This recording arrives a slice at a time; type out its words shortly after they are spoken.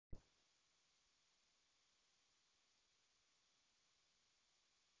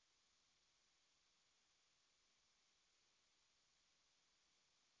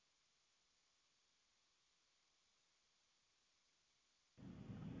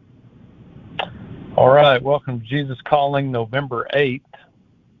All right, welcome to Jesus Calling, November 8th.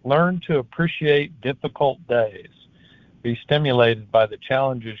 Learn to appreciate difficult days. Be stimulated by the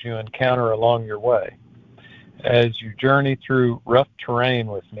challenges you encounter along your way. As you journey through rough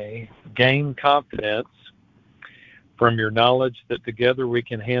terrain with me, gain confidence from your knowledge that together we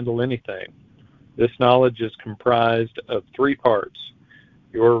can handle anything. This knowledge is comprised of three parts: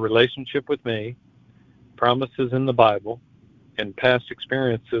 your relationship with me, promises in the Bible, and past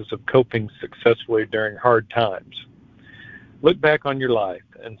experiences of coping successfully during hard times. Look back on your life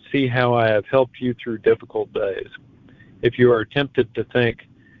and see how I have helped you through difficult days. If you are tempted to think,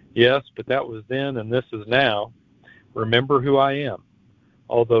 yes, but that was then and this is now, remember who I am.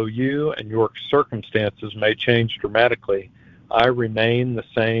 Although you and your circumstances may change dramatically, I remain the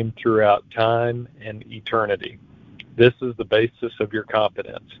same throughout time and eternity. This is the basis of your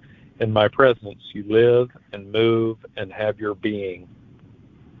confidence. In my presence, you live and move and have your being.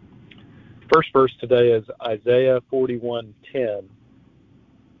 First verse today is Isaiah 41:10.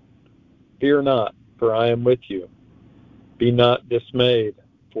 Fear not, for I am with you. Be not dismayed,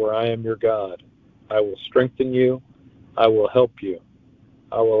 for I am your God. I will strengthen you. I will help you.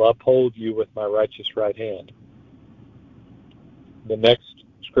 I will uphold you with my righteous right hand. The next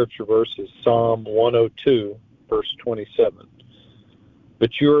scripture verse is Psalm 102, verse 27.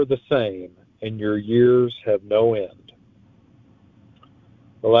 But you are the same, and your years have no end.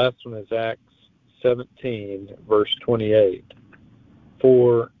 The last one is Acts 17, verse 28.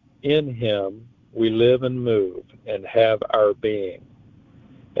 For in him we live and move and have our being,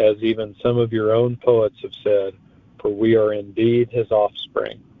 as even some of your own poets have said, for we are indeed his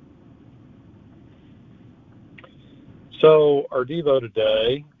offspring. So our Devo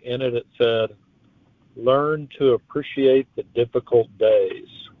today, in it said, learn to appreciate the difficult days.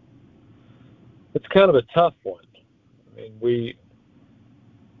 It's kind of a tough one. I mean,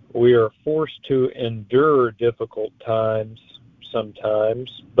 we are forced to endure difficult times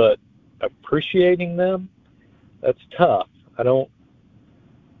sometimes, but appreciating them, that's tough. I don't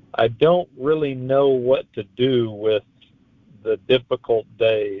really know what to do with the difficult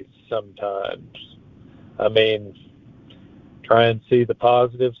days sometimes. I mean, try and see the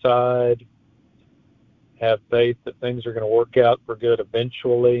positive side, have faith that things are going to work out for good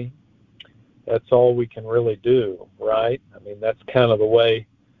eventually. That's all we can really do, right? I mean, that's kind of the way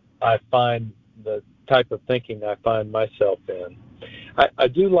I find the type of thinking I find myself in. I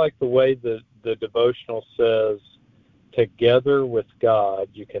do like the way the devotional says, together with God,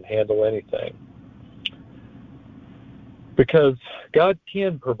 you can handle anything. Because God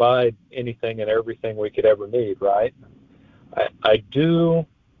can provide anything and everything we could ever need, right? I do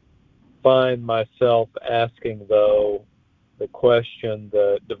find myself asking, though, the question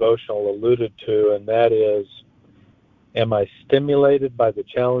the devotional alluded to, and that is, am I stimulated by the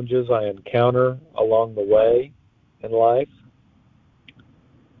challenges I encounter along the way in life?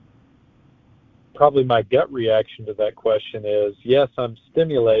 Probably my gut reaction to that question is, yes, I'm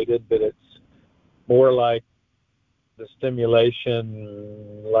stimulated, but it's more like the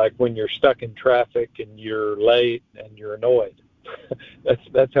stimulation like when you're stuck in traffic and you're late and you're annoyed.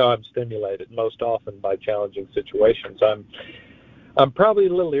 That's how I'm stimulated most often by challenging situations. I'm probably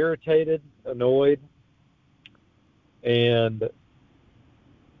a little irritated, annoyed, and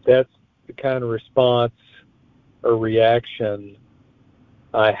that's the kind of response or reaction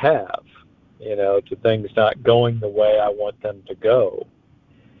I have, to things not going the way I want them to go.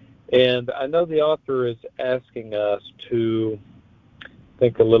 And I know the author is asking us to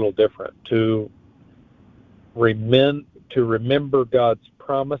think a little different, to remember God's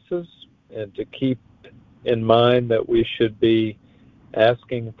promises and to keep in mind that we should be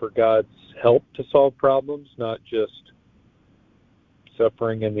asking for God's help to solve problems, not just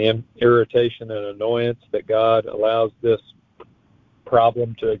suffering in the irritation and annoyance that God allows this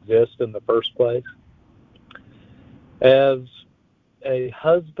problem to exist in the first place. As a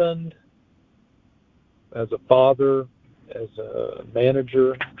husband, as a father, as a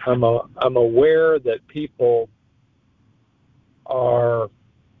manager, I'm aware that people are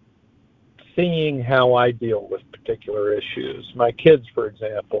seeing how I deal with particular issues. My kids, for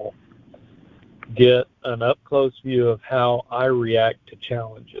example, get an up-close view of how I react to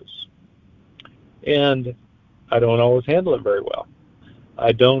challenges. And I don't always handle it very well.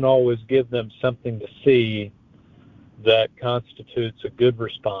 I don't always give them something to see that constitutes a good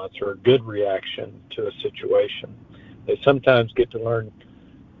response or a good reaction to a situation. They sometimes get to learn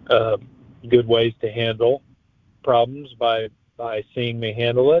good ways to handle problems by seeing me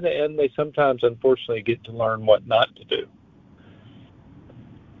handle it, and they sometimes, unfortunately, get to learn what not to do.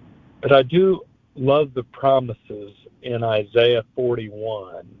 But I do love the promises in Isaiah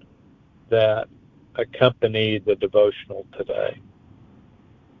 41 that accompany the devotional today.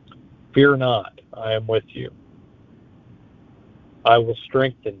 Fear not, I am with you. I will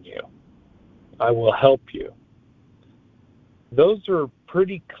strengthen you. I will help you. Those are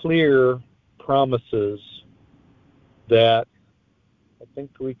pretty clear promises that I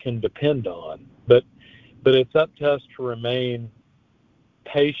think we can depend on. But it's up to us to remain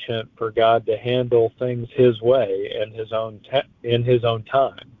patient for God to handle things His way and in His own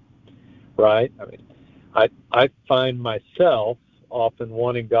time, right? I mean, I find myself often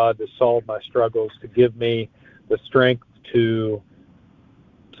wanting God to solve my struggles, to give me the strength to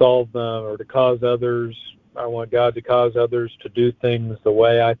solve them or to cause others. I want God to cause others to do things the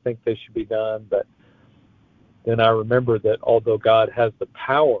way I think they should be done. But then I remember that although God has the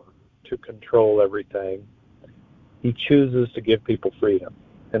power to control everything, He chooses to give people freedom.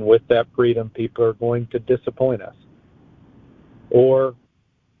 And with that freedom, people are going to disappoint us. Or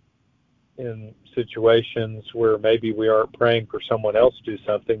in situations where maybe we aren't praying for someone else to do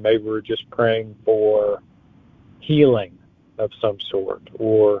something, maybe we're just praying for healing of some sort,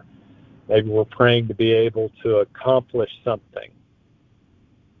 or maybe we're praying to be able to accomplish something,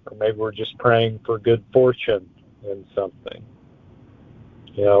 or maybe we're just praying for good fortune in something.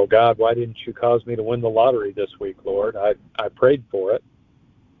 You know, God, why didn't you cause me to win the lottery this week, Lord? I prayed for it.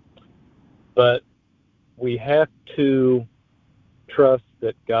 But we have to trust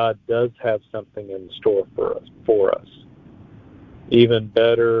that God does have something in store for us, even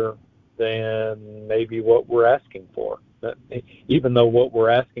better than maybe what we're asking for, even though what we're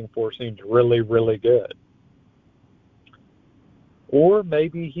asking for seems really, really good. Or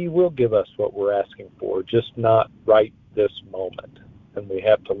maybe He will give us what we're asking for, just not right this moment, and we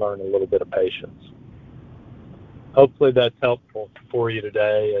have to learn a little bit of patience. Hopefully that's helpful for you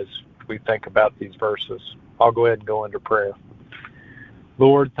today as we think about these verses. I'll go ahead and go into prayer.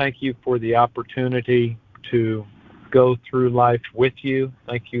 Lord, thank you for the opportunity to go through life with you.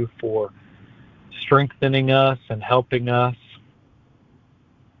 Thank you for strengthening us and helping us,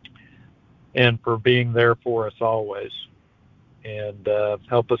 and for being there for us always. And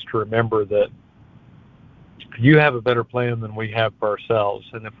help us to remember that you have a better plan than we have for ourselves.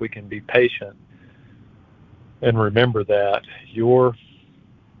 And if we can be patient and remember that, your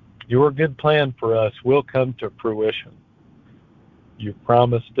good plan for us will come to fruition. You've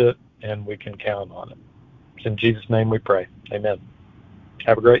promised it, and we can count on it. It's in Jesus' name we pray. Amen.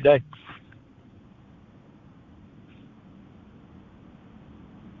 Have a great day.